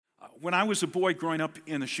When I was a boy growing up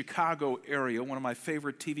in the Chicago area, one of my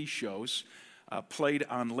favorite TV shows played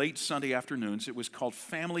on late Sunday afternoons. It was called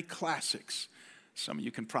Family Classics. Some of you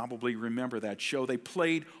can probably remember that show. They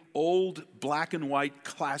played old black and white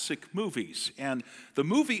classic movies. And the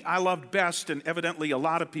movie I loved best, and evidently a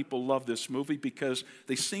lot of people love this movie because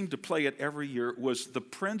they seem to play it every year, was The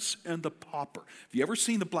Prince and the Pauper. Have you ever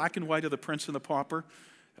seen the black and white of The Prince and the Pauper?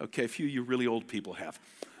 Okay, a few of you really old people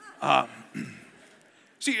have.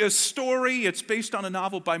 See, a story, it's based on a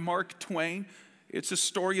novel by Mark Twain. It's a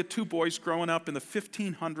story of two boys growing up in the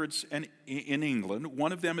 1500s in England.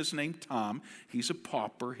 One of them is named Tom. He's a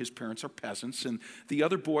pauper. His parents are peasants. And the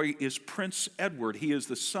other boy is Prince Edward. He is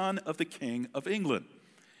the son of the King of England.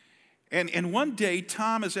 And one day,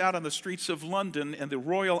 Tom is out on the streets of London, and the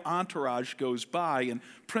royal entourage goes by, and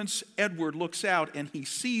Prince Edward looks out, and he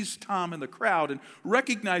sees Tom in the crowd and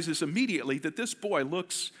recognizes immediately that this boy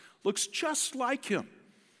looks just like him.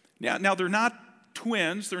 Now they're not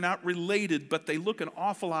twins, they're not related, but they look an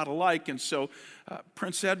awful lot alike, and so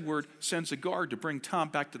Prince Edward sends a guard to bring Tom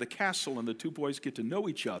back to the castle, and the two boys get to know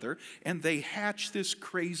each other, and they hatch this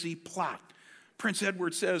crazy plot. Prince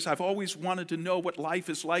Edward says, I've always wanted to know what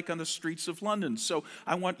life is like on the streets of London, so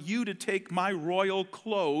I want you to take my royal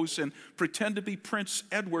clothes and pretend to be Prince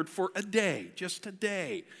Edward for a day, just a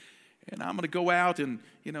day. And I'm going to go out and,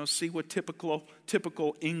 see what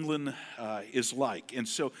typical England is like. And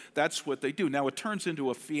so that's what they do. Now, it turns into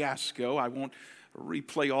a fiasco. I won't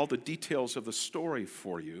replay all the details of the story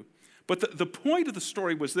for you. But the point of the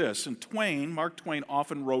story was this, and Mark Twain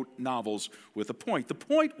often wrote novels with a point. The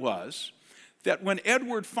point was that when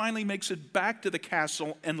Edward finally makes it back to the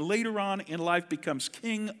castle and later on in life becomes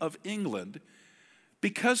King of England,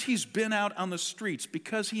 because he's been out on the streets,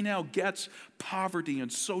 because he now gets poverty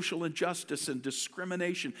and social injustice and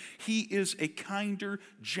discrimination, he is a kinder,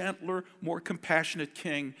 gentler, more compassionate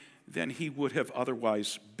king than he would have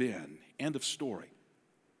otherwise been. End of story.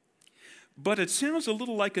 But it sounds a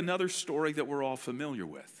little like another story that we're all familiar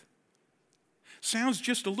with. Sounds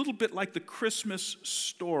just a little bit like the Christmas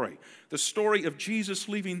story, the story of Jesus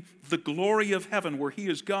leaving the glory of heaven where he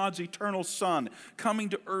is God's eternal son, coming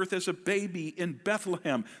to earth as a baby in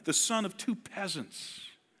Bethlehem, the son of two peasants,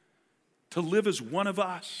 to live as one of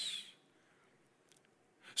us.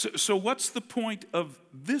 So what's the point of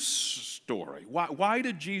this story? Why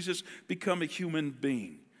did Jesus become a human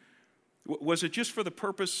being? Was it just for the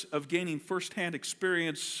purpose of gaining firsthand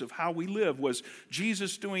experience of how we live? Was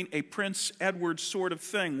Jesus doing a Prince Edward sort of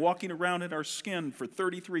thing, walking around in our skin for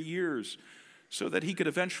 33 years so that he could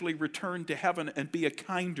eventually return to heaven and be a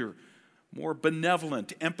kinder, more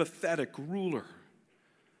benevolent, empathetic ruler?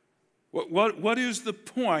 What is the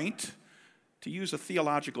point, to use a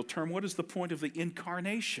theological term, what is the point of the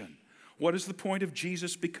incarnation? What is the point of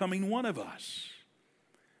Jesus becoming one of us?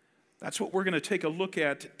 That's what we're going to take a look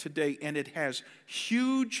at today, and it has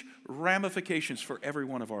huge ramifications for every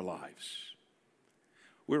one of our lives.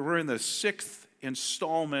 We're in the 6th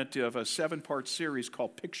installment of a 7-part series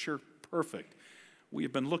called Picture Perfect. We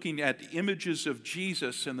have been looking at images of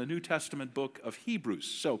Jesus in the New Testament book of Hebrews.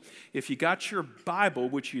 So if you got your Bible,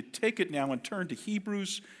 which you take it now and turn to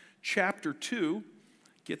Hebrews chapter 2,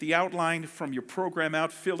 get the outline from your program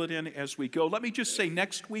out, fill it in as we go. Let me just say,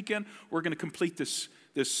 next weekend, we're going to complete this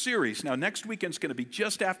series. Now, next weekend's going to be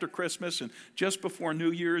just after Christmas and just before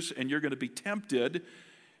New Year's, and you're going to be tempted,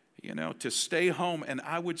 to stay home. And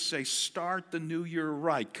I would say start the new year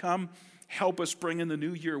right. Come help us bring in the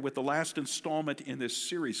new year with the last installment in this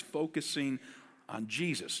series, focusing on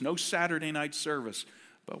Jesus. No Saturday night service,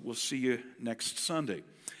 but we'll see you next Sunday.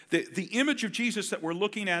 The image of Jesus that we're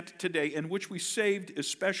looking at today, and which we saved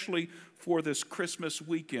especially for this Christmas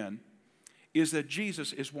weekend, is that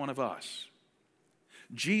Jesus is one of us.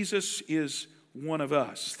 Jesus is one of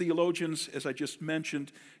us. Theologians, as I just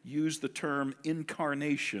mentioned, use the term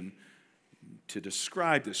incarnation to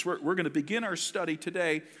describe this. We're going to begin our study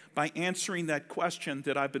today by answering that question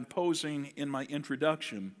that I've been posing in my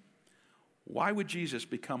introduction. Why would Jesus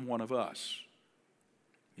become one of us?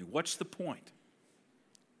 What's the point?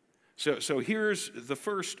 So here's the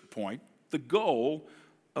first point, the goal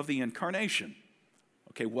of the incarnation.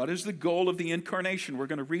 Okay, what is the goal of the incarnation? We're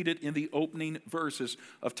going to read it in the opening verses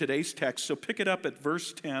of today's text. So pick it up at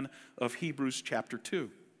verse 10 of Hebrews chapter 2.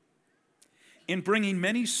 In bringing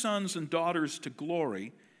many sons and daughters to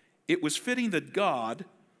glory, it was fitting that God,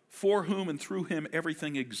 for whom and through him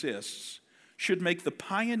everything exists, should make the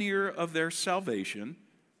pioneer of their salvation,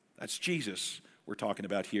 that's Jesus we're talking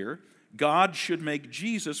about here, God should make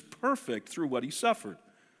Jesus perfect through what he suffered.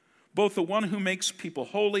 Both the one who makes people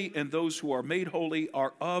holy and those who are made holy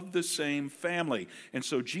are of the same family. And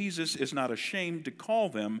so Jesus is not ashamed to call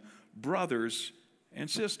them brothers and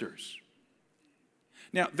sisters.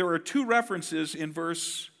 Now, there are two references in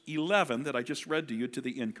verse 11 that I just read to you to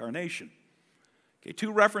the incarnation. Okay,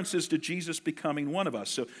 two references to Jesus becoming one of us.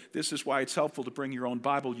 So this is why it's helpful to bring your own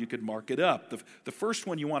Bible. You could mark it up. The first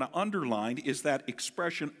one you want to underline is that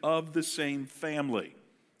expression of the same family.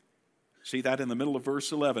 See that in the middle of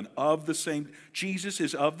verse 11. Of the same, Jesus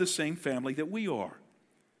is of the same family that we are.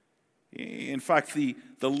 In fact, the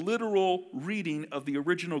literal reading of the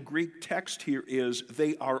original Greek text here is,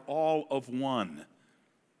 they are all of one.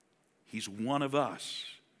 He's one of us.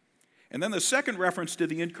 And then the second reference to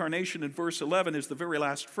the incarnation in verse 11 is the very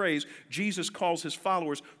last phrase. Jesus calls his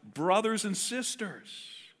followers brothers and sisters.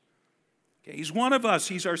 Okay, he's one of us.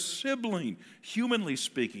 He's our sibling, humanly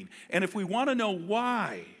speaking. And if we want to know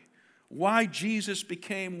why Jesus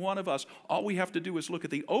became one of us, all we have to do is look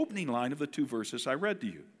at the opening line of the two verses I read to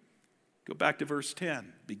you. Go back to verse 10.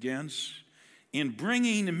 It begins, in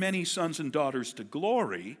bringing many sons and daughters to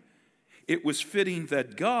glory, it was fitting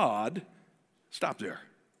that God, stop there.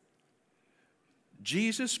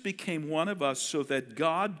 Jesus became one of us so that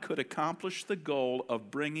God could accomplish the goal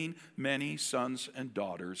of bringing many sons and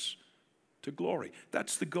daughters to glory.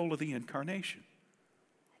 That's the goal of the incarnation.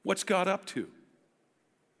 What's God up to?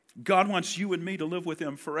 God wants you and me to live with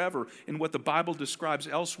him forever in what the Bible describes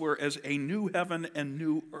elsewhere as a new heaven and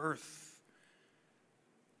new earth.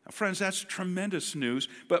 Now, friends, that's tremendous news,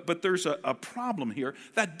 but there's a problem here.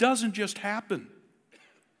 That doesn't just happen.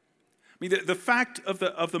 I mean, the fact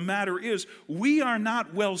of the matter is, we are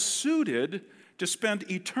not well suited to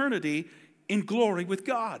spend eternity in glory with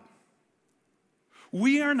God.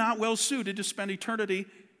 We are not well suited to spend eternity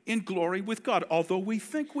in glory with God, although we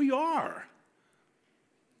think we are.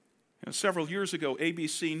 Several years ago,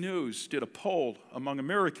 ABC News did a poll among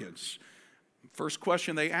Americans. First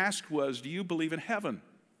question they asked was, do you believe in heaven?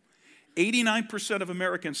 89% of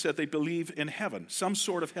Americans said they believe in heaven, some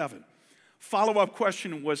sort of heaven. Follow-up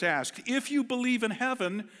question was asked, if you believe in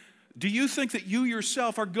heaven, do you think that you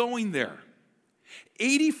yourself are going there?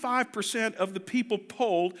 85% of the people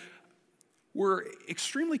polled were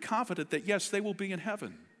extremely confident that, yes, they will be in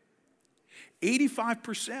heaven.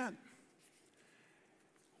 85%.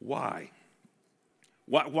 Why?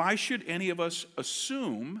 Why should any of us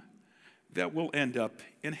assume that we'll end up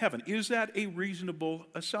in heaven? Is that a reasonable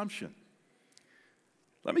assumption?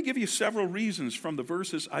 Let me give you several reasons from the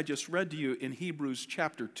verses I just read to you in Hebrews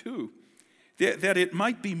chapter 2 that it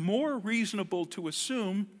might be more reasonable to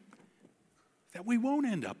assume that we won't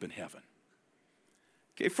end up in heaven.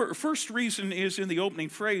 Okay, first reason is in the opening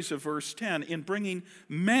phrase of verse 10, in bringing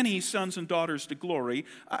many sons and daughters to glory.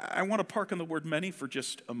 I want to park on the word many for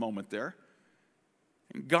just a moment there.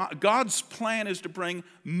 God's plan is to bring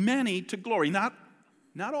many to glory, not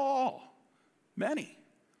all, many.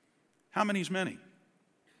 How many is many?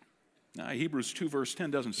 Hebrews 2 verse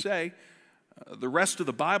 10 doesn't say. The rest of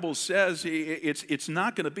the Bible says it's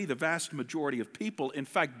not going to be the vast majority of people. In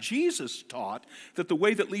fact, Jesus taught that the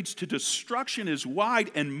way that leads to destruction is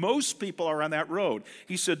wide, and most people are on that road.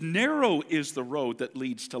 He said, narrow is the road that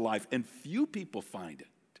leads to life, and few people find it.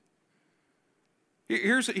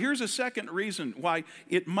 Here's a second reason why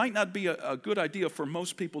it might not be a good idea for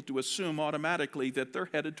most people to assume automatically that they're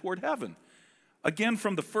headed toward heaven. Again,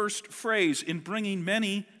 from the first phrase, in bringing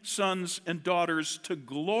many sons and daughters to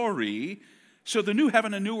glory. So the new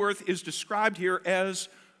heaven and new earth is described here as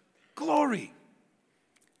glory.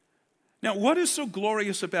 Now, what is so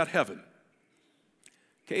glorious about heaven?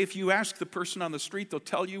 Okay, if you ask the person on the street, they'll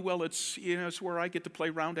tell you, well, it's where I get to play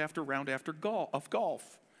round after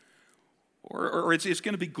golf. Or it's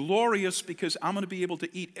going to be glorious because I'm going to be able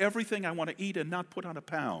to eat everything I want to eat and not put on a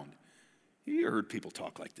pound. You heard people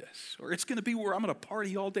talk like this. Or it's going to be where I'm going to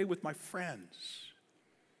party all day with my friends.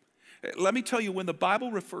 Let me tell you, when the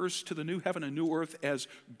Bible refers to the new heaven and new earth as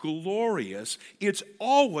glorious, it's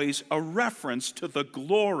always a reference to the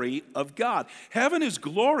glory of God. Heaven is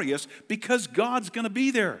glorious because God's going to be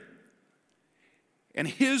there. And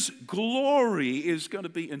his glory is going to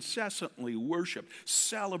be incessantly worshiped,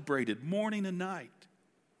 celebrated morning and night.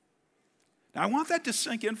 Now, I want that to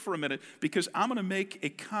sink in for a minute because I'm going to make a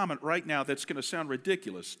comment right now that's going to sound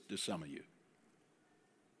ridiculous to some of you.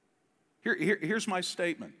 Here's my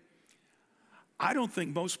statement. I don't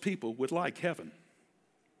think most people would like heaven.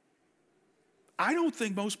 I don't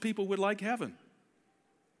think most people would like heaven.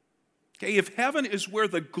 Okay, if heaven is where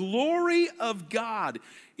the glory of God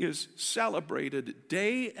is celebrated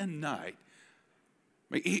day and night,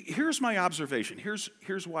 here's my observation.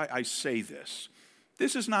 Here's why I say this.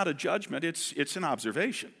 This is not a judgment, it's an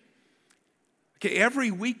observation. Okay, every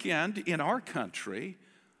weekend in our country,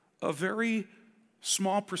 a very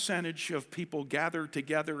small percentage of people gather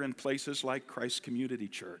together in places like Christ Community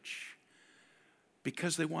Church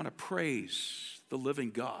because they want to praise the living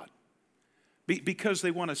God. Because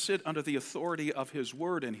they want to sit under the authority of His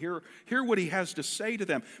Word and hear what He has to say to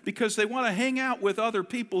them. Because they want to hang out with other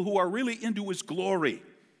people who are really into His glory.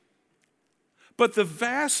 But the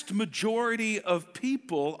vast majority of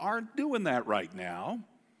people aren't doing that right now.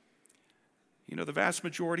 You know, the vast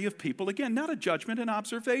majority of people, again, not a judgment, an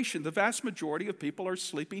observation. The vast majority of people are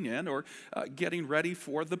sleeping in or getting ready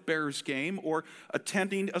for the Bears game or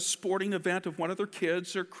attending a sporting event of one of their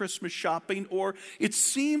kids or Christmas shopping, or it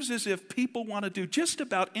seems as if people want to do just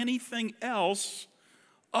about anything else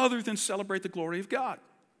other than celebrate the glory of God.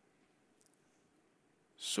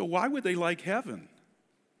 So why would they like heaven?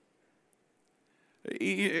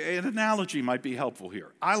 An analogy might be helpful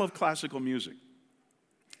here. I love classical music,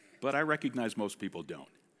 but I recognize most people don't.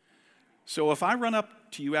 So if I run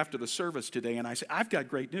up to you after the service today and I say, I've got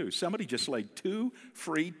great news. Somebody just laid 2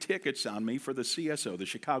 free tickets on me for the CSO, the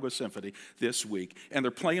Chicago Symphony, this week. And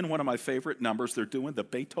they're playing one of my favorite numbers. They're doing the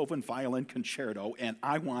Beethoven Violin Concerto, and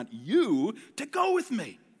I want you to go with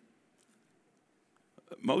me.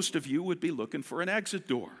 Most of you would be looking for an exit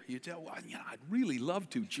door. You'd say, well, I'd really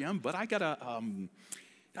love to, Jim, but I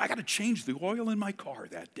gotta change the oil in my car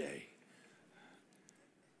that day.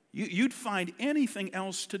 You'd find anything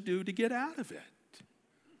else to do to get out of it.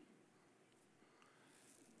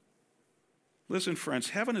 Listen, friends,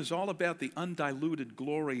 heaven is all about the undiluted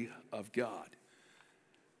glory of God.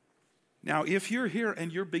 Now, if you're here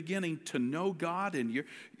and you're beginning to know God and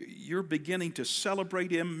you're beginning to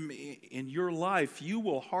celebrate Him in your life, you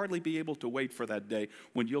will hardly be able to wait for that day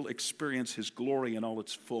when you'll experience His glory in all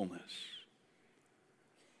its fullness.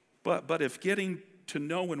 But if getting to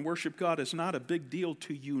know and worship God is not a big deal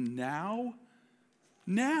to you now,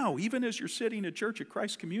 even as you're sitting in church at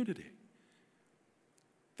Christ Community,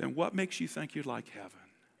 then what makes you think you'd like heaven?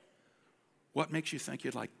 What makes you think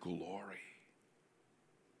you'd like glory?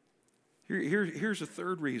 Here's a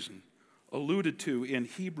third reason alluded to in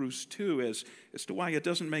Hebrews 2 as to why it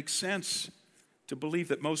doesn't make sense to believe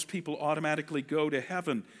that most people automatically go to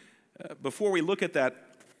heaven. Before we look at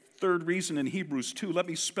that third reason in Hebrews 2, let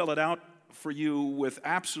me spell it out for you with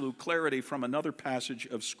absolute clarity from another passage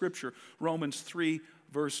of Scripture, Romans 3,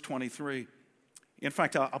 verse 23. In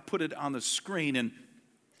fact, I'll put it on the screen, and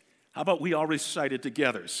how about we all recite it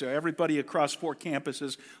together? So everybody across 4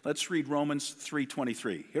 campuses, let's read Romans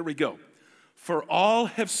 3:23. Here we go. For all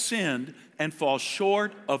have sinned and fall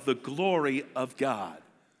short of the glory of God.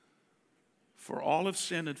 For all have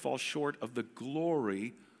sinned and fall short of the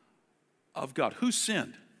glory of God. Who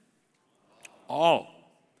sinned? All.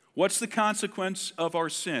 What's the consequence of our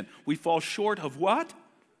sin? We fall short of what?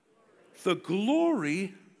 The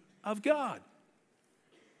glory of God.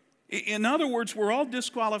 In other words, we're all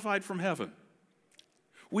disqualified from heaven.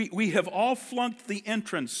 We have all flunked the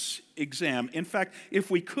entrance exam. In fact,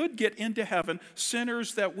 if we could get into heaven,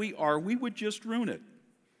 sinners that we are, we would just ruin it.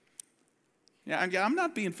 Now, I'm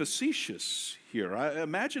not being facetious here.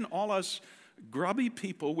 Imagine all us grubby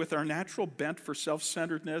people with our natural bent for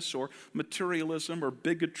self-centeredness or materialism or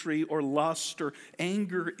bigotry or lust or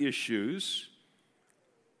anger issues.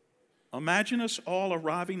 Imagine us all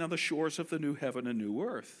arriving on the shores of the new heaven and new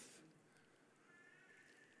earth.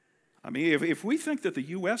 I mean, if we think that the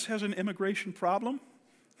U.S. has an immigration problem,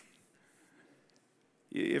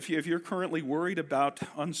 if you're currently worried about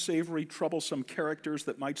unsavory, troublesome characters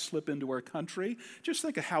that might slip into our country, just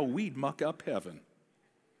think of how we'd muck up heaven.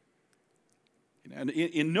 And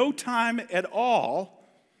in no time at all,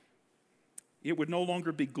 it would no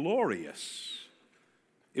longer be glorious.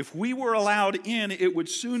 If we were allowed in, it would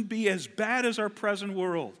soon be as bad as our present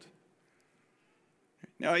world.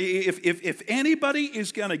 Now, if anybody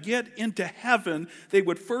is going to get into heaven, they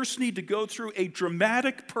would first need to go through a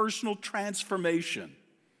dramatic personal transformation.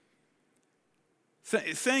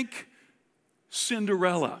 Think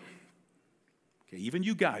Cinderella. Okay, even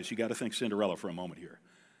you guys, you got to think Cinderella for a moment here.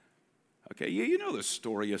 Okay, you know the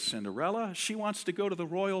story of Cinderella. She wants to go to the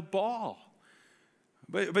royal ball.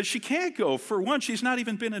 But she can't go. For one, she's not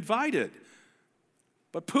even been invited.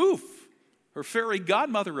 But poof, her fairy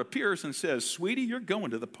godmother appears and says, "Sweetie, you're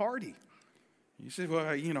going to the party." You say, "Well,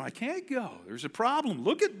 I can't go. There's a problem.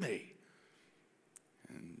 Look at me."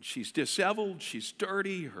 And she's disheveled. She's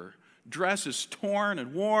dirty. Her dress is torn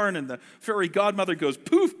and worn. And the fairy godmother goes,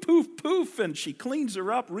 "Poof, poof, poof." And she cleans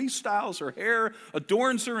her up, restyles her hair,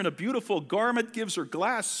 adorns her in a beautiful garment, gives her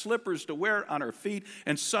glass slippers to wear on her feet.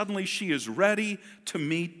 And suddenly she is ready to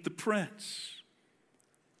meet the prince.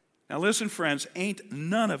 Now listen, friends, ain't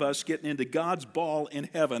none of us getting into God's ball in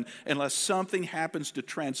heaven unless something happens to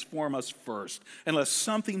transform us first, unless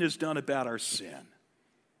something is done about our sin.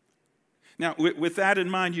 Now, with that in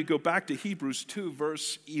mind, you go back to Hebrews 2,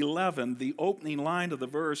 verse 11. The opening line of the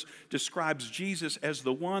verse describes Jesus as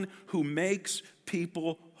the one who makes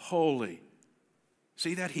people holy.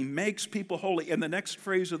 See that? He makes people holy. And the next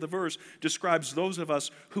phrase of the verse describes those of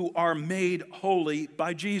us who are made holy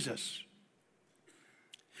by Jesus.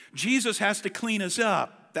 Jesus has to clean us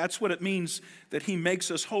up. That's what it means that he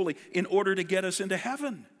makes us holy in order to get us into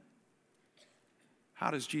heaven.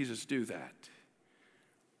 How does Jesus do that?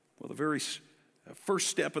 Well, the very first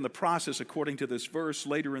step in the process, according to this verse,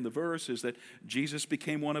 later in the verse, is that Jesus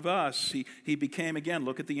became one of us. He became, again,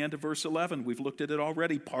 look at the end of verse 11. We've looked at it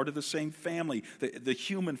already, part of the same family, the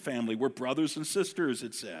human family. We're brothers and sisters,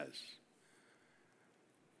 it says.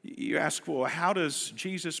 You ask, well, how does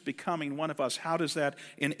Jesus becoming one of us, how does that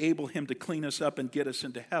enable him to clean us up and get us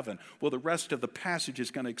into heaven? Well, the rest of the passage is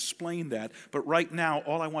going to explain that. But right now,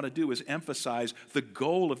 all I want to do is emphasize the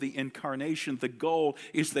goal of the incarnation. The goal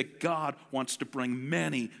is that God wants to bring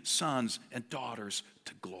many sons and daughters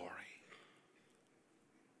to glory.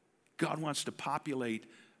 God wants to populate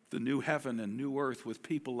the new heaven and new earth with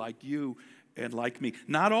people like you and like me.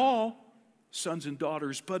 Not all sons and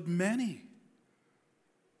daughters, but many.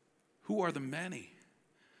 Who are the many?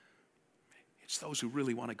 It's those who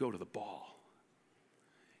really want to go to the ball.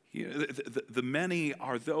 You know, the many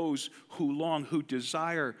are those who long, who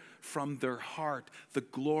desire from their heart the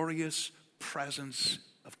glorious presence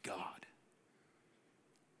of God.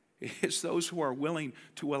 It's those who are willing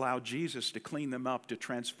to allow Jesus to clean them up, to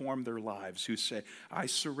transform their lives, who say, I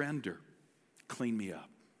surrender, clean me up.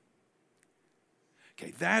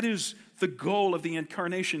 Okay, that is the goal of the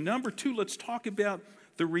incarnation. Number two, let's talk about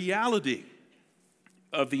the reality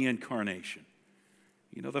of the incarnation.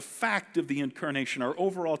 You know, the fact of the incarnation. Our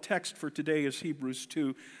overall text for today is Hebrews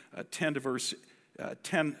 2, 10 to verse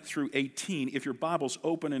 10 through 18. If your Bible's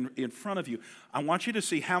open in front of you, I want you to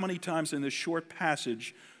see how many times in this short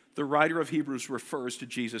passage the writer of Hebrews refers to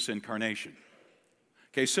Jesus' incarnation.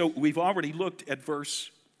 Okay, so we've already looked at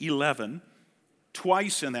verse 11,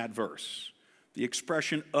 twice in that verse. The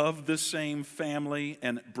expression of the same family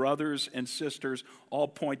and brothers and sisters all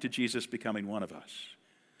point to Jesus becoming one of us.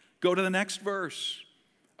 Go to the next verse,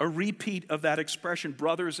 a repeat of that expression,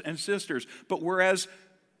 brothers and sisters. But whereas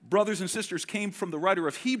brothers and sisters came from the writer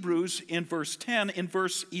of Hebrews in verse 10, in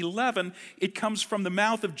verse 11, it comes from the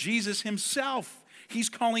mouth of Jesus himself. He's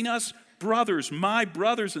calling us brothers, my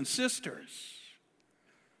brothers and sisters.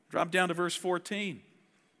 Drop down to verse 14.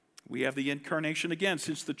 We have the incarnation again.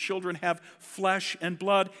 Since the children have flesh and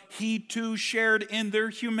blood, he too shared in their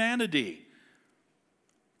humanity.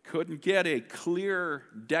 Couldn't get a clearer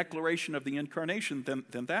declaration of the incarnation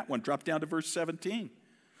than that one. Drop down to verse 17.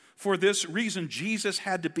 For this reason, Jesus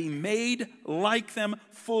had to be made like them,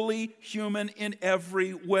 fully human in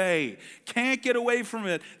every way. Can't get away from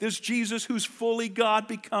it. This Jesus who's fully God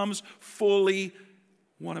becomes fully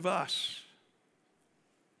one of us.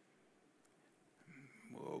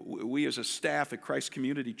 We as a staff at Christ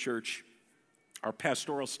Community Church, our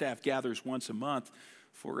pastoral staff gathers once a month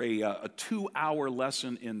for a 2-hour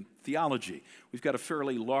lesson in theology. We've got a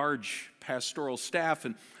fairly large pastoral staff,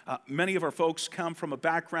 and many of our folks come from a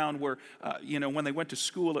background where, when they went to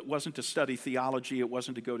school, it wasn't to study theology, it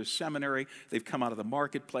wasn't to go to seminary. They've come out of the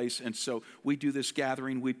marketplace, and so we do this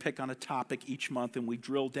gathering. We pick on a topic each month, and we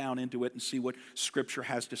drill down into it and see what Scripture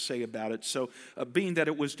has to say about it. So being that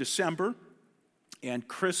it was December and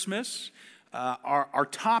Christmas, our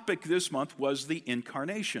topic this month was the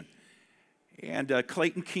incarnation. And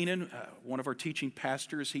Clayton Keenan, one of our teaching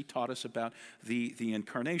pastors, he taught us about the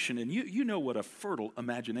incarnation. And you know what a fertile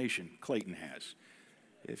imagination Clayton has,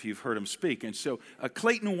 if you've heard him speak. And so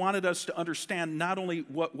Clayton wanted us to understand not only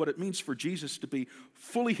what it means for Jesus to be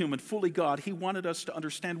fully human, fully God, he wanted us to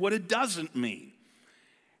understand what it doesn't mean.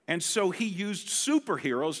 And so he used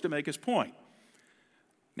superheroes to make his point.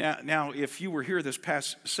 Now, if you were here this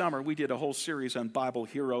past summer, we did a whole series on Bible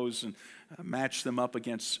heroes and matched them up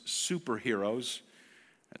against superheroes.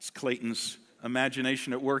 That's Clayton's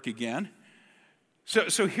imagination at work again.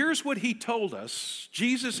 So here's what he told us.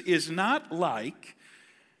 Jesus is not like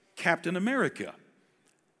Captain America,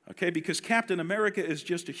 okay? Because Captain America is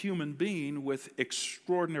just a human being with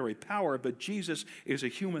extraordinary power, but Jesus is a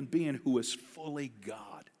human being who is fully God.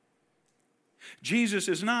 Jesus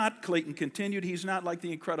is not, Clayton continued, he's not like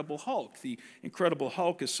the Incredible Hulk. The Incredible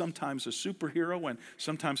Hulk is sometimes a superhero and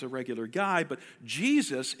sometimes a regular guy, but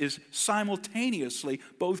Jesus is simultaneously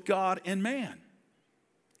both God and man.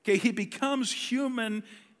 Okay, he becomes human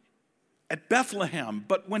at Bethlehem.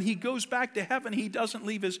 But when he goes back to heaven, he doesn't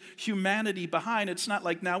leave his humanity behind. It's not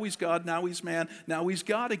like now he's God, now he's man, now he's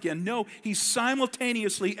God again. No, he's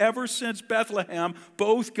simultaneously, ever since Bethlehem,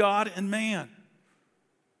 both God and man.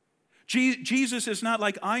 Jesus is not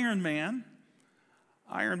like Iron Man.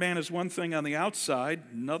 Iron Man is one thing on the outside,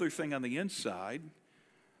 another thing on the inside.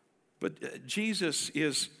 But Jesus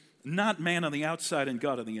is not man on the outside and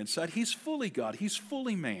God on the inside. He's fully God. He's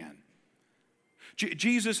fully man.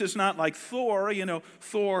 Jesus is not like Thor. You know,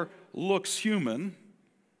 Thor looks human,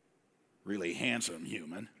 really handsome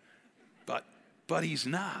human, but he's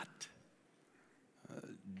not.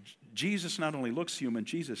 Jesus not only looks human,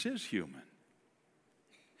 Jesus is human.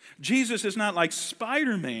 Jesus is not like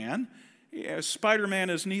Spider-Man. Spider-Man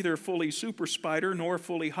is neither fully super spider nor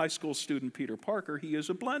fully high school student Peter Parker. He is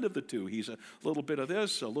a blend of the two. He's a little bit of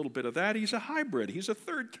this, a little bit of that. He's a hybrid. He's a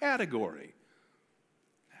third category.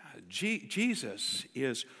 Jesus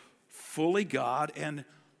is fully God and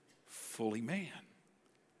fully man.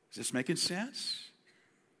 Is this making sense?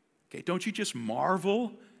 Okay, don't you just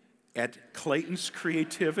marvel at Clayton's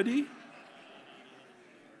creativity?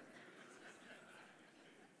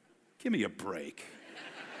 Give me a break.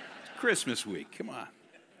 It's Christmas week, come on.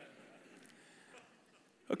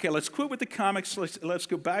 Okay, let's quit with the comics. Let's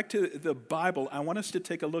go back to the Bible. I want us to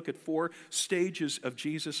take a look at 4 stages of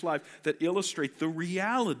Jesus' life that illustrate the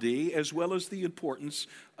reality as well as the importance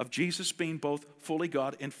of Jesus being both fully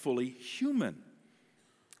God and fully human.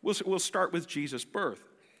 We'll start with Jesus' birth.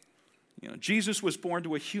 You know, Jesus was born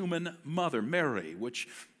to a human mother, Mary, which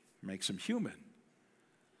makes him human.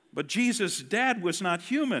 But Jesus' dad was not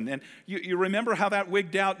human. And you remember how that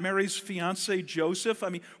wigged out Mary's fiancé, Joseph? I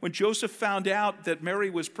mean, when Joseph found out that Mary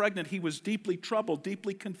was pregnant, he was deeply troubled,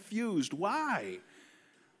 deeply confused. Why?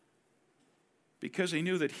 Because he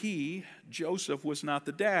knew that he, Joseph, was not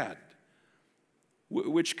the dad,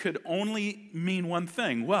 which could only mean one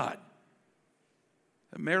thing. What?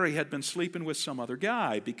 That Mary had been sleeping with some other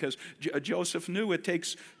guy, because Joseph knew it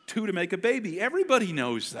takes 2 to make a baby. Everybody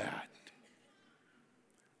knows that.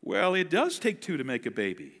 Well, it does take 2 to make a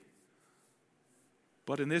baby.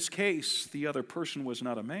 But in this case, the other person was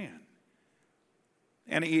not a man.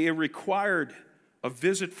 And it required a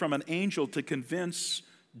visit from an angel to convince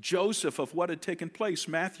Joseph of what had taken place.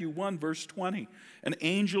 Matthew 1, verse 20. An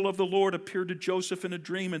angel of the Lord appeared to Joseph in a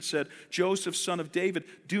dream and said, "Joseph, son of David,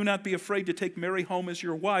 do not be afraid to take Mary home as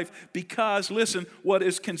your wife, because, listen, what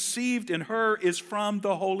is conceived in her is from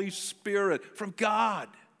the Holy Spirit, from God."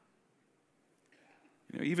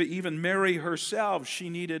 You know, even Mary herself, she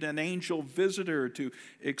needed an angel visitor to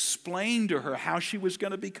explain to her how she was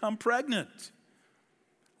going to become pregnant.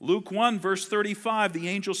 Luke 1, verse 35, the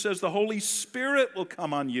angel says, "The Holy Spirit will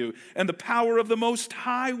come on you, and the power of the Most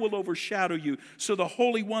High will overshadow you. So the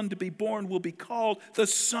Holy One to be born will be called the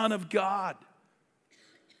Son of God."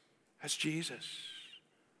 That's Jesus.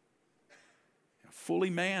 Fully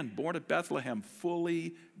man, born at Bethlehem,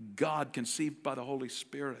 fully God, conceived by the Holy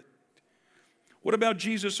Spirit. What about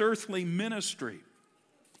Jesus' earthly ministry?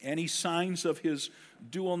 Any signs of his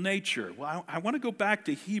dual nature? Well, I want to go back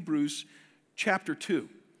to Hebrews chapter 2.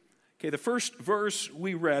 Okay, the first verse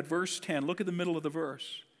we read, verse 10, look at the middle of the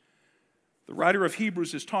verse. The writer of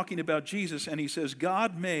Hebrews is talking about Jesus, and he says,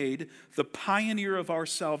 God made the pioneer of our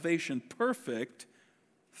salvation perfect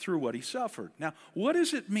through what he suffered. Now, what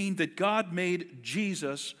does it mean that God made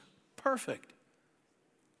Jesus perfect?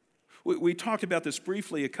 We talked about this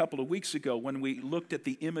briefly a couple of weeks ago when we looked at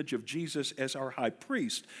the image of Jesus as our high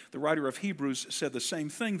priest. The writer of Hebrews said the same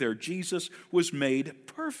thing there. Jesus was made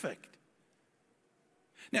perfect.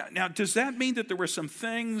 Now, does that mean that there were some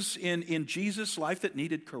things in Jesus' life that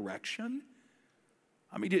needed correction?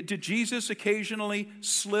 I mean, did Jesus occasionally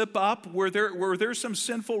slip up? Were there some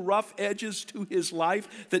sinful rough edges to his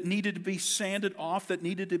life that needed to be sanded off, that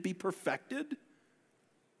needed to be perfected?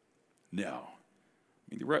 No.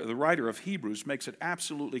 I mean, the writer of Hebrews makes it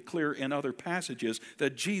absolutely clear in other passages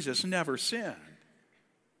that Jesus never sinned.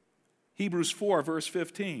 Hebrews 4, verse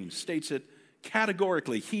 15 states it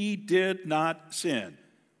categorically. He did not sin.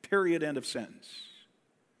 Period, end of sentence.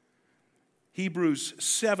 Hebrews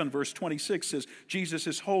 7, verse 26 says, Jesus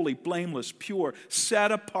is holy, blameless, pure,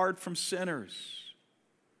 set apart from sinners.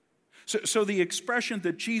 So the expression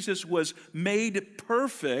that Jesus was made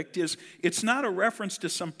perfect it's not a reference to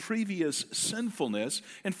some previous sinfulness.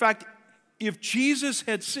 In fact, if Jesus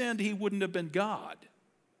had sinned, he wouldn't have been God.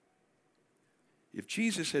 If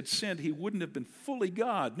Jesus had sinned, he wouldn't have been fully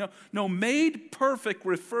God. No, made perfect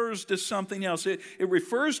refers to something else. It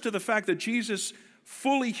refers to the fact that Jesus,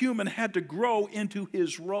 fully human, had to grow into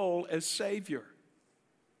his role as Savior.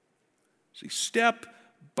 See, step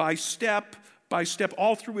by step, by step,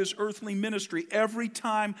 all through his earthly ministry. Every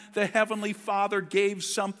time the Heavenly Father gave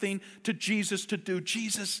something to Jesus to do,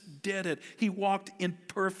 Jesus did it. He walked in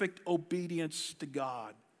perfect obedience to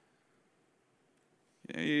God.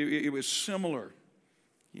 It was similar,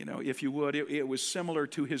 if you would, it was similar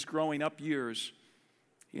to his growing up years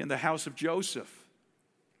in the house of Joseph.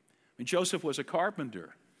 Joseph was a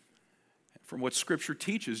carpenter. From what Scripture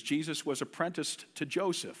teaches, Jesus was apprenticed to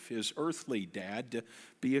Joseph, his earthly dad, to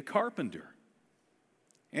be a carpenter.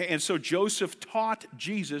 And so Joseph taught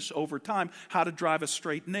Jesus over time how to drive a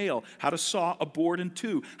straight nail, how to saw a board in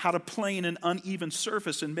two, how to plane an uneven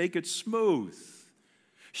surface and make it smooth.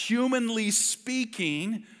 Humanly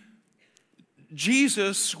speaking,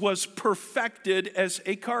 Jesus was perfected as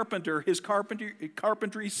a carpenter. His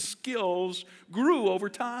carpentry skills grew over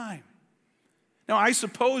time. Now, I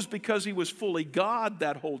suppose because he was fully God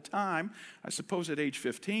that whole time, I suppose at age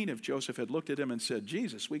 15, if Joseph had looked at him and said,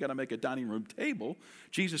 Jesus, we got to make a dining room table,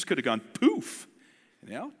 Jesus could have gone poof.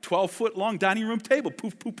 12-foot long dining room table,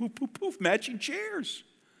 poof, poof, poof, poof, poof, matching chairs.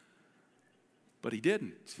 But he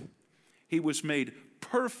didn't. He was made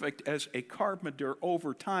perfect as a carpenter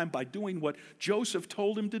over time by doing what Joseph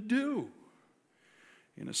told him to do.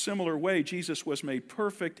 In a similar way, Jesus was made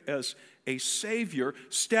perfect as a Savior,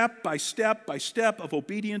 step by step by step of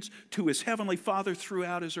obedience to his Heavenly Father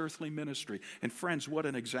throughout his earthly ministry. And friends, what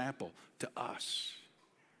an example to us.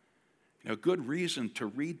 Good reason to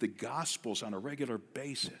read the Gospels on a regular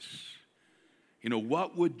basis.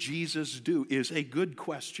 What would Jesus do is a good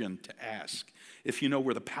question to ask if you know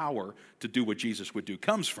where the power to do what Jesus would do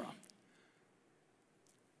comes from.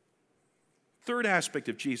 Third aspect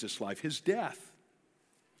of Jesus' life, his death.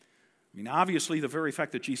 Obviously, the very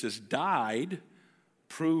fact that Jesus died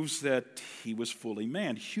proves that he was fully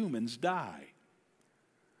man. Humans die.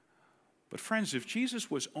 But friends, if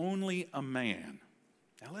Jesus was only a man,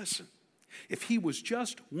 now listen, if he was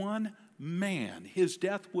just one man, his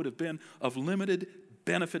death would have been of limited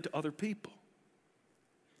benefit to other people.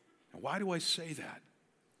 Now, why do I say that?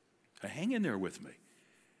 Now, hang in there with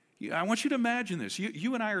me. I want you to imagine this.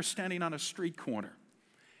 You and I are standing on a street corner.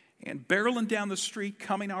 And barreling down the street,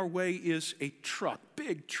 coming our way, is a truck,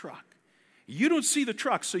 big truck. You don't see the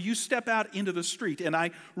truck, so you step out into the street. And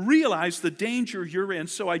I realize the danger you're in,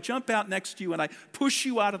 so I jump out next to you and I push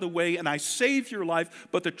you out of the way and I save your life,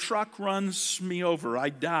 but the truck runs me over. I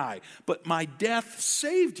die. But my death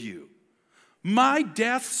saved you. My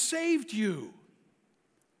death saved you.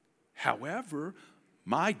 However,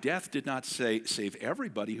 my death did not save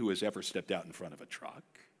everybody who has ever stepped out in front of a truck.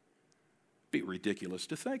 Be ridiculous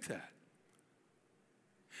to think that.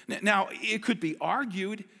 Now, it could be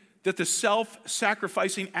argued that the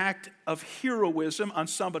self-sacrificing act of heroism on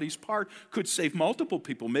somebody's part could save multiple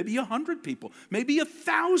people, maybe 100 people, maybe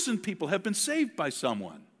 1,000 people have been saved by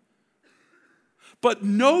someone. But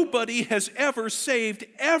nobody has ever saved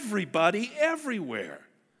everybody everywhere.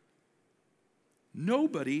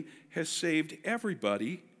 Nobody has saved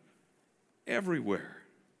everybody everywhere.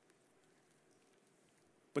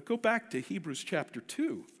 But go back to Hebrews chapter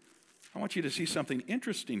 2. I want you to see something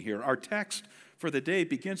interesting here. Our text for the day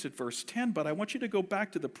begins at verse 10, but I want you to go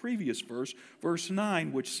back to the previous verse, verse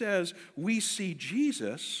 9, which says, we see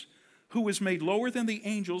Jesus, who was made lower than the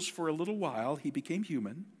angels for a little while, he became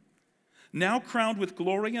human, now crowned with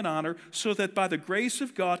glory and honor, so that by the grace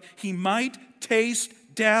of God he might taste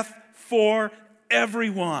death for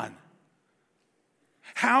everyone.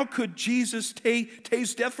 How could Jesus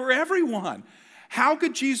taste death for everyone? How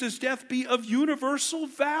could Jesus' death be of universal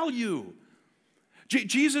value?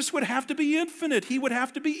 Jesus would have to be infinite. He would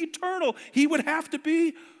have to be eternal. He would have to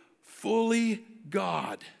be fully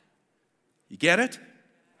God. You get it?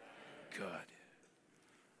 Good.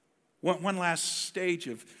 One last stage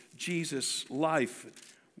of Jesus' life,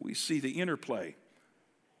 we see the interplay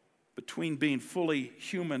between being fully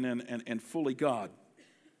human and fully God.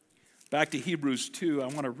 Back to Hebrews 2, I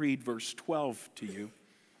want to read verse 12 to you.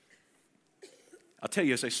 I'll tell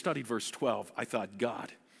you, as I studied verse 12, I thought,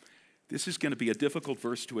 God, this is going to be a difficult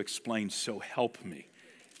verse to explain, so help me.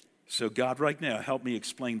 So God, right now, help me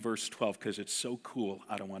explain verse 12 because it's so cool,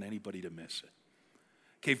 I don't want anybody to miss it.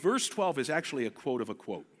 Okay, verse 12 is actually a quote of a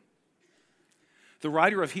quote. The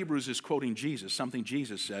writer of Hebrews is quoting Jesus, something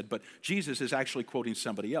Jesus said, but Jesus is actually quoting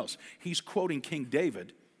somebody else. He's quoting King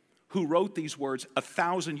David, who wrote these words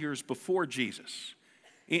 1,000 years before Jesus.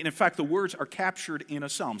 In fact, the words are captured in a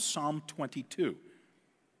psalm, Psalm 22.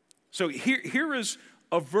 So here is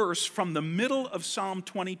a verse from the middle of Psalm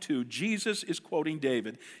 22. Jesus is quoting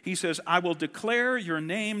David. He says, I will declare your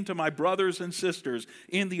name to my brothers and sisters.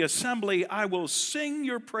 In the assembly, I will sing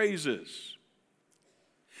your praises.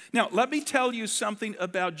 Now, let me tell you something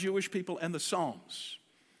about Jewish people and the Psalms.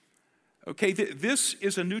 Okay, this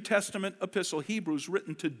is a New Testament epistle, Hebrews,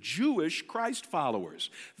 written to Jewish Christ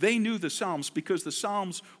followers. They knew the Psalms because the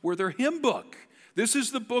Psalms were their hymn book. This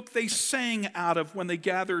is the book they sang out of when they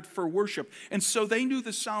gathered for worship. And so they knew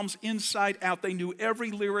the Psalms inside out. They knew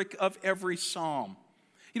every lyric of every psalm.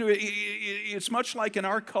 You know, it's much like in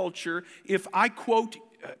our culture, if I quote,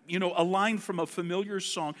 a line from a familiar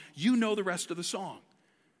song, you know the rest of the song.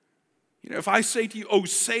 You know, if I say to you, oh,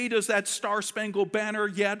 say does that star-spangled banner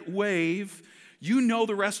yet wave, you know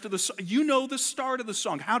the rest of the song. You know the start of the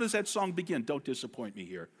song. How does that song begin? Don't disappoint me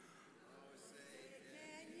here.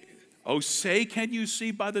 Oh, say, can you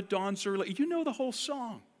see by the dawn's early? You know the whole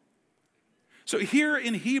song. So here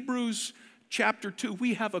in Hebrews chapter 2,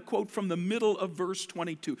 we have a quote from the middle of verse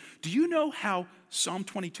 22. Do you know how Psalm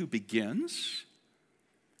 22 begins?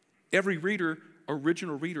 Every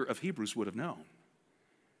original reader of Hebrews would have known.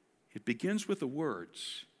 It begins with the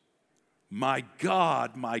words, my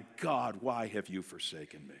God, why have you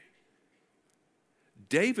forsaken me?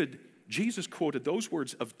 Jesus quoted those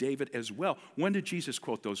words of David as well. When did Jesus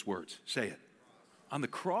quote those words? Say it. On the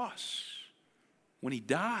cross, when he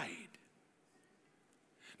died.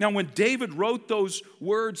 Now, when David wrote those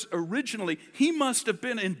words originally, he must have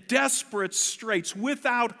been in desperate straits,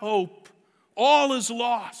 without hope. All is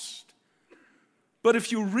lost. But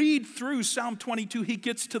if you read through Psalm 22, he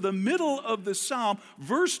gets to the middle of the psalm,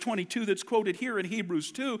 verse 22 that's quoted here in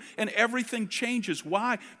Hebrews 2, and everything changes.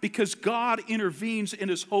 Why? Because God intervenes in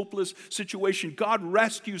his hopeless situation. God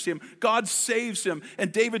rescues him. God saves him.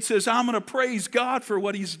 And David says, I'm going to praise God for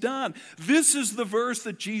what he's done. This is the verse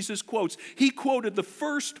that Jesus quotes. He quoted the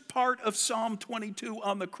first part of Psalm 22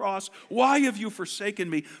 on the cross. Why have you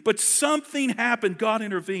forsaken me? But something happened. God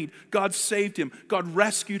intervened. God saved him. God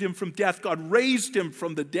rescued him from death. God raised him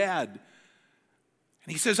from the dead.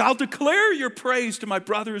 And he says, I'll declare your praise to my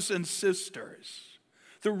brothers and sisters.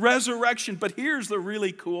 The resurrection. But here's the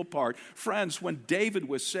really cool part. Friends, when David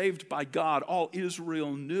was saved by God, all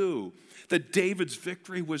Israel knew that David's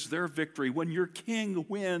victory was their victory. When your king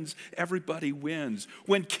wins, everybody wins.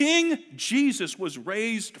 When King Jesus was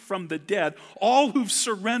raised from the dead, all who've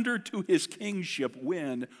surrendered to his kingship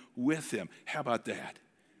win with him. How about that?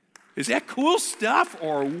 Is that cool stuff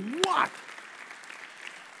or what?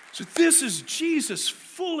 So this is Jesus,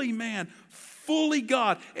 fully man, fully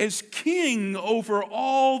God, as king over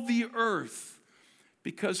all the earth,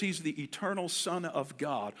 because he's the eternal Son of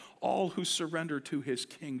God. All who surrender to his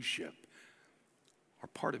kingship are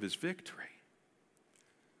part of his victory.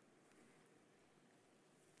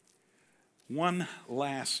 One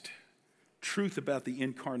last truth about the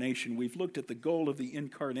incarnation. We've looked at the goal of the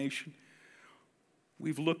incarnation.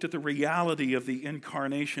 We've looked at the reality of the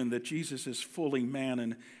incarnation, that Jesus is fully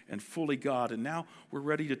man and fully God. And now we're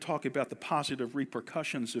ready to talk about the positive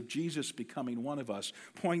repercussions of Jesus becoming one of us.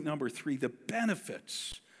 Point number 3, the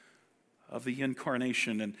benefits of the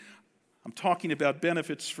incarnation. And I'm talking about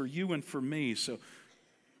benefits for you and for me. So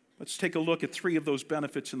let's take a look at 3 of those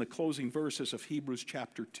benefits in the closing verses of Hebrews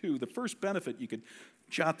chapter 2. The first benefit, you could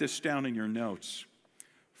jot this down in your notes.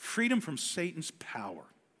 Freedom from Satan's power.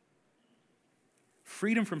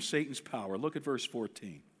 Freedom from Satan's power. Look at verse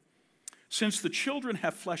 14. Since the children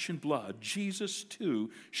have flesh and blood, Jesus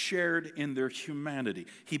too shared in their humanity.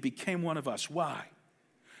 He became one of us. Why?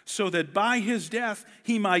 So that by his death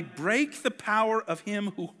he might break the power of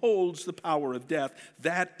him who holds the power of death.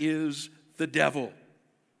 That is the devil.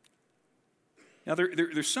 Now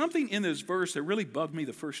there's something in this verse that really bugged me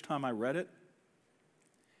the first time I read it.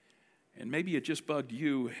 And maybe it just bugged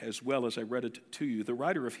you as well as I read it to you. The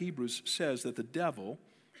writer of Hebrews says that the devil,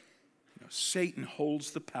 Satan,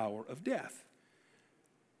 holds the power of death.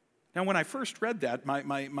 Now, when I first read that,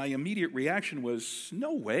 my immediate reaction was,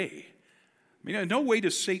 no way. I mean, no way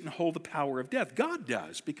does Satan hold the power of death. God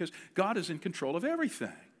does, because God is in control of everything.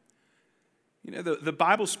 You know, the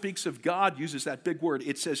Bible speaks of God, uses that big word.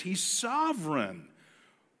 It says he's sovereign,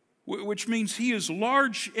 which means he is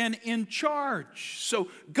large and in charge. So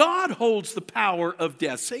God holds the power of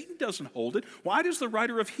death. Satan doesn't hold it. Why does the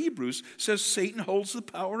writer of Hebrews says Satan holds the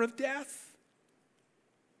power of death?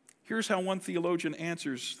 Here's how one theologian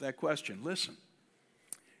answers that question. Listen.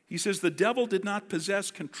 He says the devil did not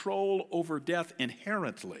possess control over death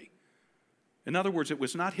inherently. In other words, it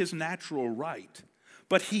was not his natural right.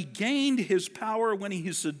 But he gained his power when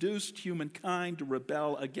he seduced humankind to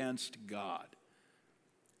rebel against God.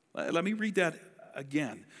 Let me read that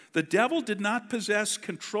again. The devil did not possess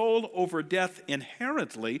control over death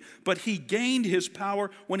inherently, but he gained his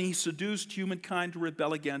power when he seduced humankind to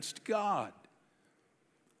rebel against God.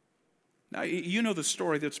 Now, you know the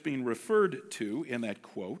story that's being referred to in that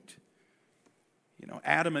quote. You know,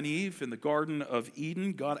 Adam and Eve in the Garden of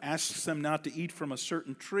Eden, God asks them not to eat from a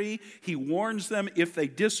certain tree. He warns them if they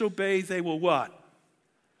disobey, they will what?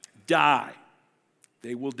 Die.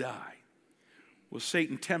 They will die. Well,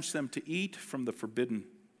 Satan tempts them to eat from the forbidden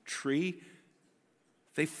tree.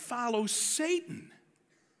 They follow Satan.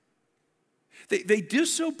 They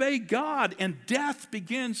disobey God, and death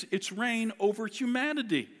begins its reign over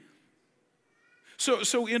humanity.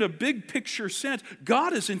 So in a big picture sense,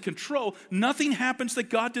 God is in control. Nothing happens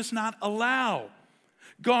that God does not allow.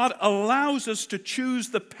 God allows us to choose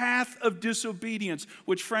the path of disobedience,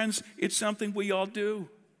 which, friends, it's something we all do.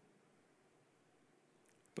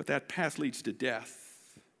 But that path leads to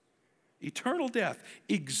death, eternal death,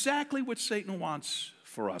 exactly what Satan wants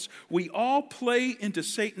for us. We all play into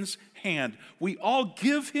Satan's hand. We all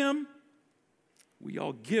give him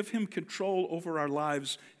control over our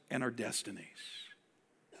lives and our destinies.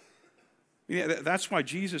 Yeah, that's why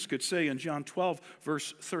Jesus could say in John 12,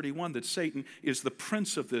 verse 31, that Satan is the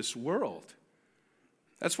prince of this world.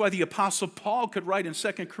 That's why the Apostle Paul could write in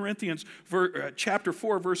 2 Corinthians chapter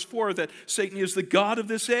 4, verse 4, that Satan is the god of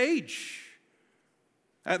this age.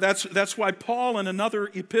 That's why Paul in another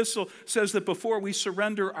epistle says that before we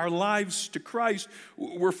surrender our lives to Christ,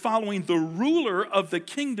 we're following the ruler of the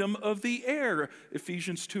kingdom of the air,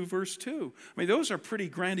 Ephesians 2, verse 2. I mean, those are pretty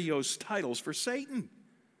grandiose titles for Satan.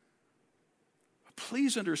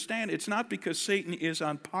 Please understand, it's not because Satan is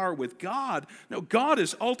on par with God. No, God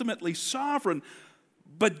is ultimately sovereign,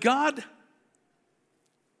 but God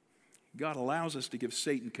allows us to give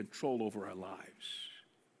Satan control over our lives,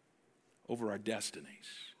 over our destinies.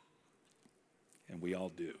 And we all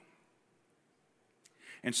do.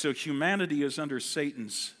 And so humanity is under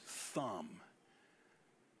Satan's thumb.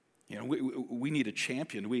 You know, we need a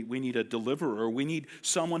champion. We need a deliverer. We need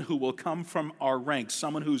someone who will come from our ranks,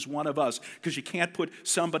 someone who's one of us, because you can't put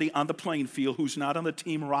somebody on the playing field who's not on the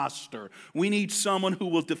team roster. We need someone who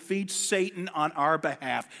will defeat Satan on our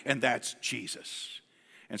behalf, and that's Jesus.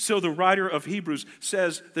 And so the writer of Hebrews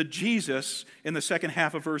says that Jesus, in the second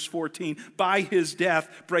half of verse 14, by his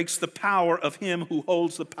death breaks the power of him who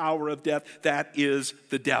holds the power of death, that is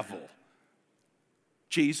the devil.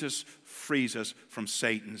 Jesus frees us from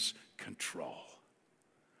Satan's control.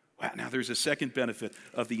 Wow, now there's a second benefit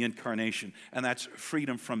of the incarnation, and that's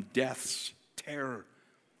freedom from death's terror.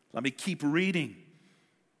 Let me keep reading.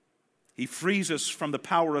 He frees us from the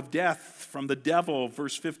power of death, from the devil,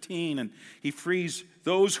 verse 15, and he frees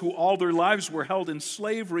those who all their lives were held in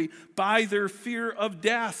slavery by their fear of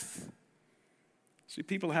death. See,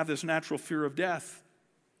 people have this natural fear of death.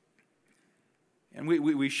 And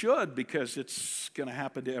we should, because it's going to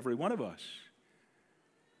happen to every one of us.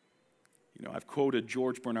 You know, I've quoted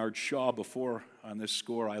George Bernard Shaw before on this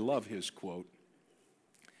score. I love his quote.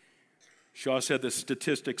 Shaw said the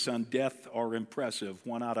statistics on death are impressive.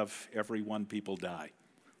 1 out of every 1 people die.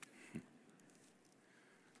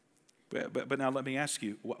 But now let me ask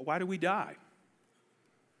you, why do we die?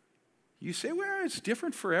 You say, well, it's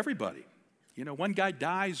different for everybody. You know, one guy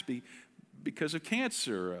dies because of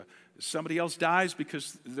cancer. Somebody else dies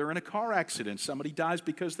because they're in a car accident. Somebody dies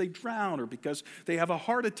because they drown or because they have a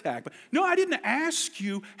heart attack. But no, I didn't ask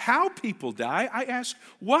you how people die. I asked,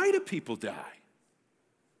 why do people die?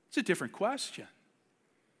 It's a different question.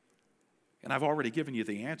 And I've already given you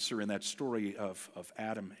the answer in that story of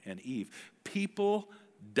Adam and Eve. People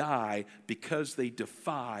die because they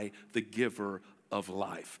defy the giver of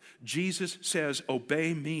life. Jesus says,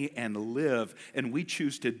 obey me and live, and we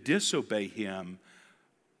choose to disobey him.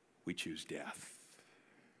 We choose death.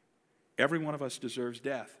 Every one of us deserves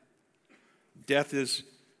death. Death is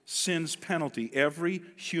sin's penalty. Every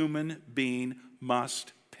human being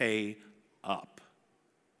must pay up.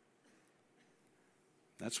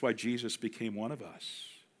 That's why Jesus became one of us,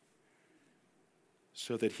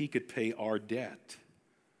 so that he could pay our debt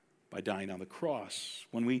by dying on the cross.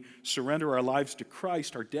 When we surrender our lives to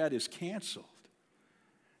Christ, our debt is canceled.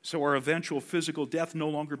 So our eventual physical death no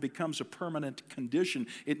longer becomes a permanent condition.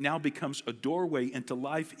 It now becomes a doorway into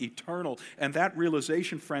life eternal. And that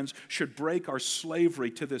realization, friends, should break our slavery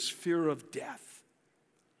to this fear of death.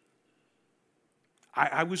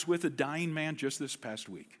 I was with a dying man just this past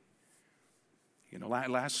week. You know,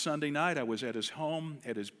 last Sunday night, I was at his home,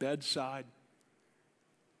 at his bedside,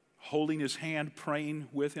 holding his hand, praying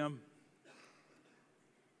with him.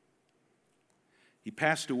 He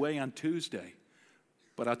passed away on Tuesday.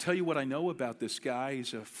 But I'll tell you what I know about this guy.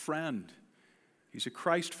 He's a friend. He's a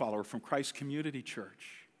Christ follower from Christ Community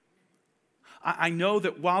Church. I know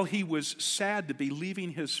that while he was sad to be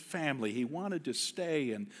leaving his family, he wanted to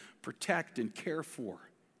stay and protect and care for.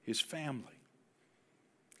 his family.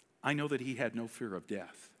 I know that he had no fear of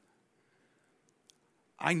death.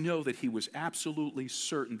 I know that he was absolutely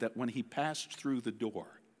certain that when he passed through the door,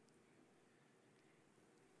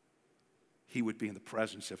 he would be in the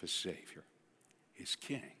presence of his Savior, his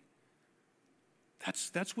King.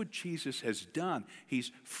 That's what Jesus has done.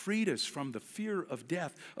 He's freed us from the fear of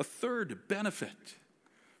death. A third benefit,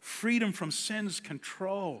 freedom from sin's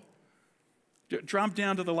control. Drop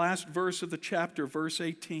down to the last verse of the chapter, verse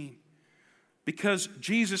 18. Because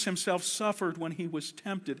Jesus himself suffered when he was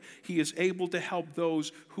tempted, he is able to help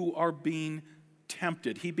those who are being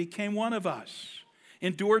tempted. He became one of us,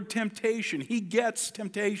 endured temptation. He gets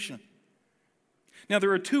temptation. Now,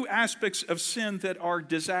 there are two aspects of sin that are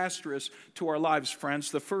disastrous to our lives,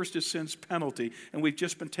 friends. The first is sin's penalty, and we've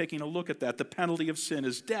just been taking a look at that. The penalty of sin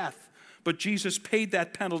is death. But Jesus paid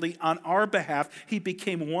that penalty on our behalf. He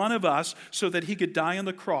became one of us so that he could die on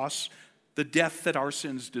the cross, the death that our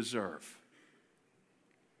sins deserve.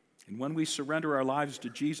 And when we surrender our lives to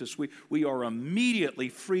Jesus, we are immediately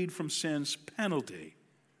freed from sin's penalty.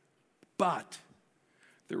 But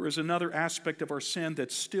there is another aspect of our sin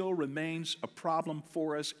that still remains a problem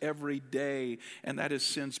for us every day, and that is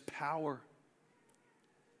sin's power.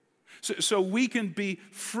 So we can be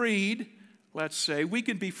freed, let's say, we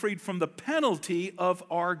can be freed from the penalty of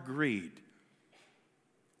our greed.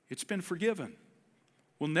 It's been forgiven.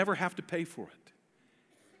 We'll never have to pay for it.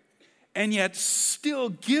 And yet still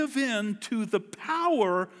give in to the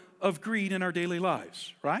power of greed in our daily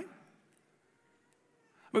lives, right?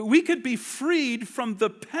 But we could be freed from the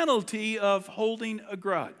penalty of holding a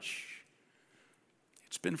grudge.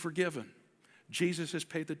 It's been forgiven. Jesus has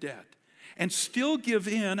paid the debt. And still give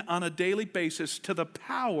in on a daily basis to the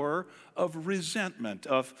power of resentment,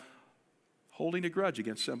 of holding a grudge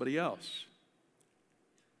against somebody else.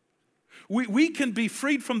 We can be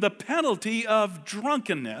freed from the penalty of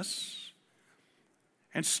drunkenness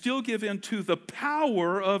and still give in to the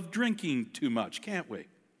power of drinking too much, can't we?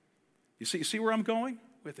 You see where I'm going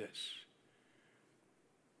with this?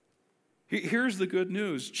 Here's the good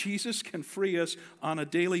news. Jesus can free us on a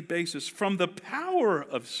daily basis from the power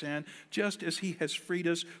of sin, just as he has freed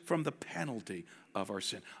us from the penalty of our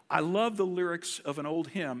sin. I love the lyrics of an old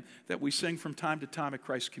hymn that we sing from time to time at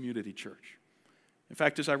Christ Community Church. In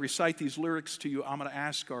fact, as I recite these lyrics to you, I'm going to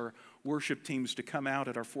ask our worship teams to come out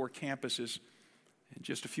at our 4 campuses. In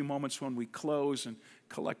just a few moments when we close and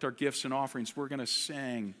collect our gifts and offerings, we're going to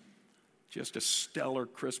sing just a stellar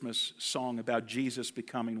Christmas song about Jesus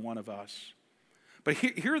becoming one of us. But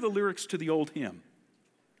here are the lyrics to the old hymn.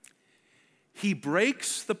 He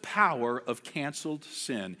breaks the power of canceled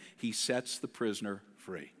sin. He sets the prisoner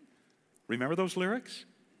free. Remember those lyrics?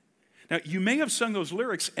 Now, you may have sung those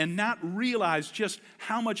lyrics and not realized just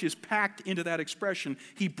how much is packed into that expression.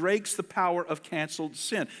 He breaks the power of canceled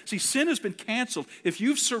sin. See, sin has been canceled. If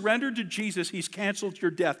you've surrendered to Jesus, he's canceled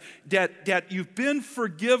your debt. You've been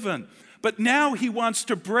forgiven. But now he wants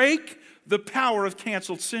to break the power of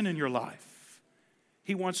canceled sin in your life.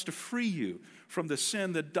 He wants to free you from the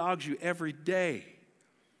sin that dogs you every day.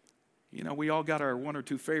 You know, we all got our 1 or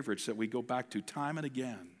 2 favorites that we go back to time and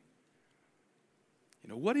again. You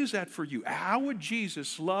know, what is that for you? How would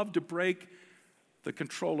Jesus love to break the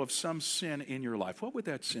control of some sin in your life? What would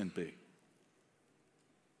that sin be?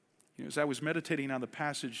 You know, as I was meditating on the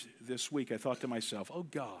passage this week, I thought to myself, oh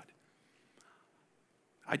God,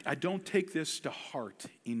 I don't take this to heart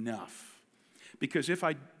enough. Because if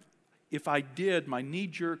I did, my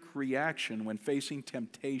knee-jerk reaction when facing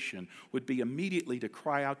temptation would be immediately to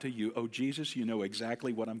cry out to you, oh Jesus, you know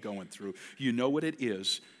exactly what I'm going through. You know what it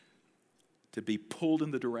is to be pulled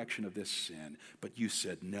in the direction of this sin. But you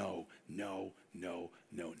said no, no, no,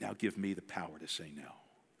 no. Now give me the power to say no.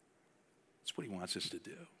 That's what he wants us to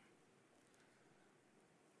do.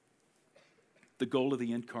 The goal of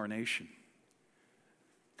the incarnation.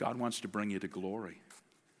 God wants to bring you to glory.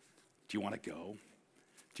 Do you want to go?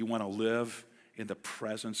 Do you want to live in the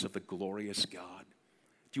presence of the glorious God?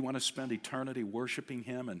 Do you want to spend eternity worshiping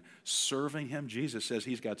him and serving him? Jesus says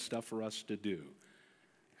he's got stuff for us to do.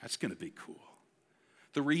 That's going to be cool.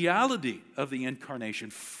 The reality of the incarnation,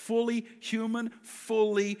 fully human,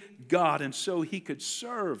 fully God, and so he could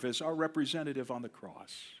serve as our representative on the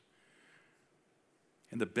cross.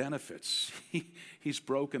 And the benefits, he's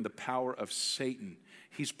broken the power of Satan.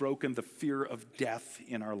 He's broken the fear of death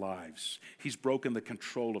in our lives. He's broken the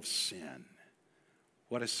control of sin.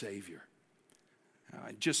 What a Savior.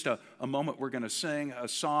 In just a moment, we're going to sing a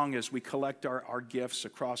song as we collect our gifts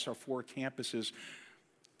across our 4 campuses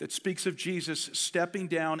that speaks of Jesus stepping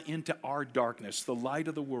down into our darkness, the light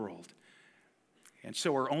of the world. And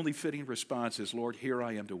so our only fitting response is, Lord, here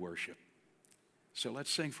I am to worship. So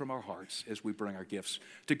let's sing from our hearts as we bring our gifts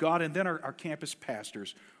to God, and then our campus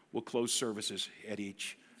pastors will close services at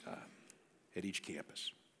each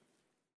campus.